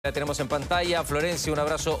La tenemos en pantalla. Florencia, un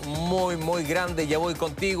abrazo muy grande. Ya voy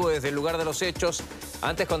contigo desde el lugar de los hechos.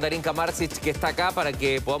 Antes con Darinka Marcic, que está acá para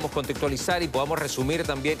que podamos contextualizar y podamos resumir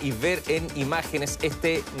también y ver en imágenes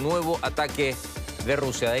este nuevo ataque de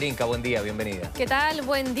Rusia. Darinka, buen día, bienvenida. ¿Qué tal?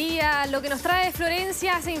 Buen día. Lo que nos trae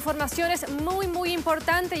Florencia, esa información es muy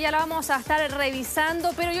importante, ya la vamos a estar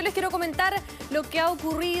revisando, pero yo les quiero comentar lo que ha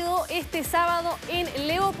ocurrido este sábado en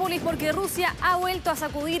Leópolis, porque Rusia ha vuelto a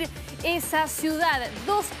sacudir esa ciudad.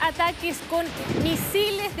 2 ataques con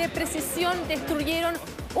misiles de precisión destruyeron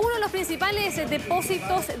uno de los principales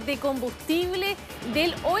depósitos de combustible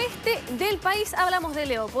del oeste del país, hablamos de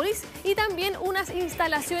Leópolis, y también unas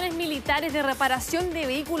instalaciones militares de reparación de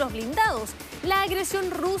vehículos blindados. La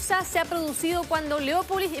agresión rusa se ha producido cuando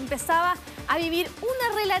Leópolis empezaba a vivir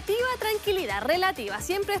una relativa tranquilidad,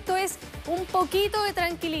 siempre esto es un poquito de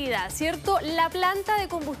tranquilidad, ¿cierto? La planta de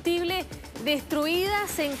combustible destruida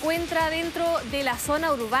se encuentra dentro de la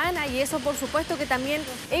zona urbana y eso por supuesto que también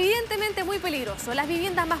evidentemente muy peligroso. Las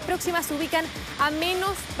viviendas más próximas se ubican a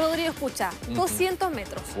menos, Rodrigo escucha, 200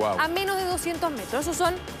 metros, a menos de 200 metros, eso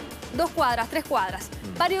son 2 cuadras, 3 cuadras.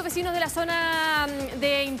 Varios vecinos de la zona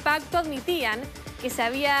de impacto admitían que se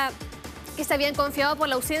habían confiado por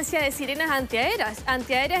la ausencia de sirenas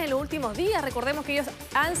antiaéreas en los últimos días. Recordemos que ellos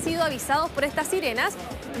han sido avisados por estas sirenas,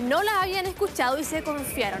 no las habían escuchado y se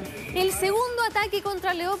confiaron. El segundo ataque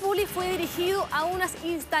contra Leópolis fue dirigido a unas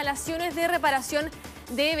instalaciones de reparación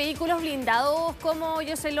de vehículos blindados, como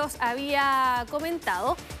yo se los había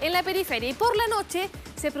comentado, en la periferia. Y por la noche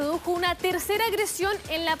se produjo una tercera agresión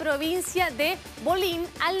en la provincia de Volín,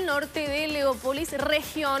 al norte de Leópolis,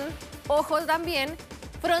 región, ojo también,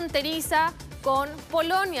 fronteriza con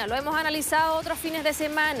Polonia. Lo hemos analizado otros fines de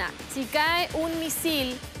semana. Si cae un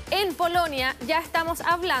misil en Polonia, ya estamos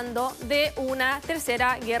hablando de una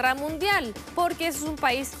tercera guerra mundial, porque es un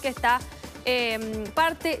país que está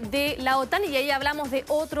parte de la OTAN y ahí hablamos de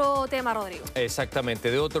otro tema, Rodrigo. Exactamente,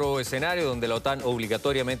 de otro escenario donde la OTAN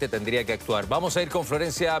obligatoriamente tendría que actuar. Vamos a ir con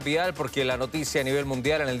Florencia Vidal porque la noticia a nivel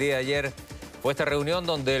mundial en el día de ayer fue esta reunión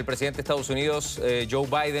donde el presidente de Estados Unidos, Joe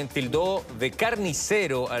Biden, tildó de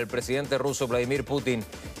carnicero al presidente ruso, Vladimir Putin.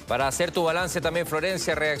 Para hacer tu balance también,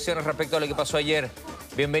 Florencia, reacciones respecto a lo que pasó ayer.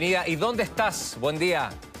 Bienvenida. ¿Y dónde estás? Buen día.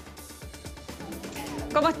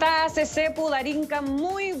 ¿Cómo estás, Sepu, Darinka?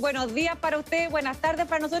 Muy buenos días para usted, buenas tardes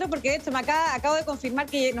para nosotros, porque de hecho acabo de confirmar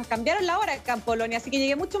que nos cambiaron la hora acá en Polonia, así que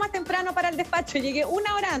llegué mucho más temprano para el despacho, llegué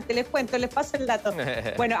 1 hora antes, les cuento, les paso el dato.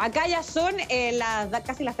 Bueno, acá ya son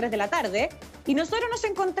casi las 3 de la tarde y nosotros nos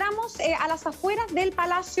encontramos a las afueras del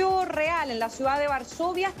Palacio Real, en la ciudad de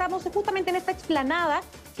Varsovia. Estamos justamente en esta explanada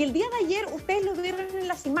que el día de ayer, ustedes lo vieron en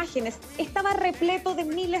las imágenes, estaba repleto de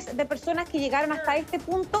miles de personas que llegaron hasta este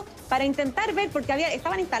punto para intentar ver, porque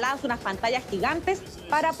estaban instaladas unas pantallas gigantes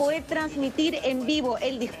para poder transmitir en vivo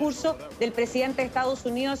el discurso del presidente de Estados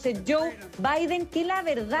Unidos, Joe Biden, que la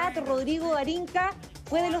verdad, Rodrigo, Darinka,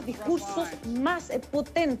 fue de los discursos más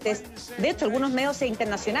potentes. De hecho, algunos medios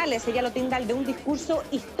internacionales ella lo tildan de un discurso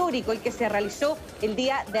histórico, el que se realizó el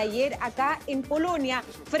día de ayer acá en Polonia.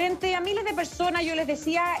 Frente a miles de personas, yo les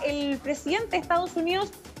decía, el presidente de Estados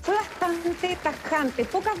Unidos fue bastante tajante.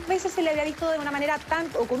 Pocas veces se le había visto de una manera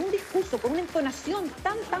o con un discurso, con una entonación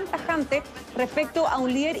tan tajante respecto a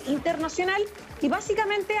un líder internacional. Y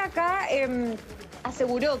básicamente acá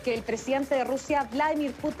aseguró que el presidente de Rusia,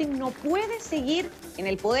 Vladimir Putin, no puede seguir en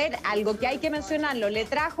el poder, algo que hay que mencionarlo. Le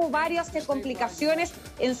trajo varias complicaciones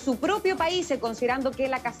en su propio país, considerando que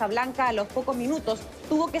la Casa Blanca a los pocos minutos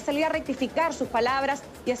tuvo que salir a rectificar sus palabras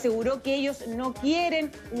y aseguró que ellos no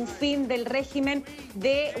quieren un fin del régimen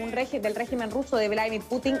ruso de Vladimir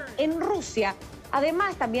Putin en Rusia.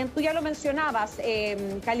 Además, también tú ya lo mencionabas,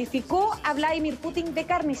 calificó a Vladimir Putin de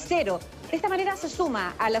carnicero. De esta manera se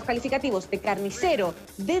suma a los calificativos de carnicero,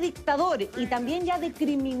 de dictador y también ya de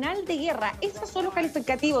criminal de guerra. Esos son los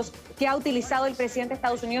calificativos que ha utilizado el presidente de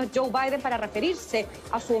Estados Unidos, Joe Biden, para referirse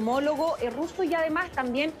a su homólogo ruso. Y además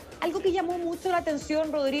también algo que llamó mucho la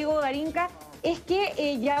atención, Rodrigo, Darinka, es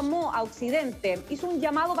que llamó a Occidente, hizo un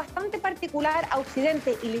llamado bastante particular a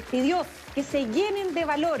Occidente y les pidió que se llenen de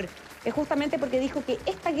valor. Justamente porque dijo que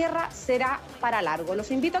esta guerra será para largo. Los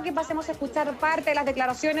invito a que pasemos a escuchar parte de las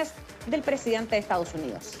declaraciones del presidente de Estados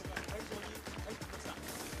Unidos.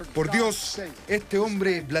 Por Dios, este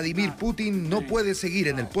hombre, Vladimir Putin, no puede seguir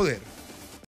en el poder.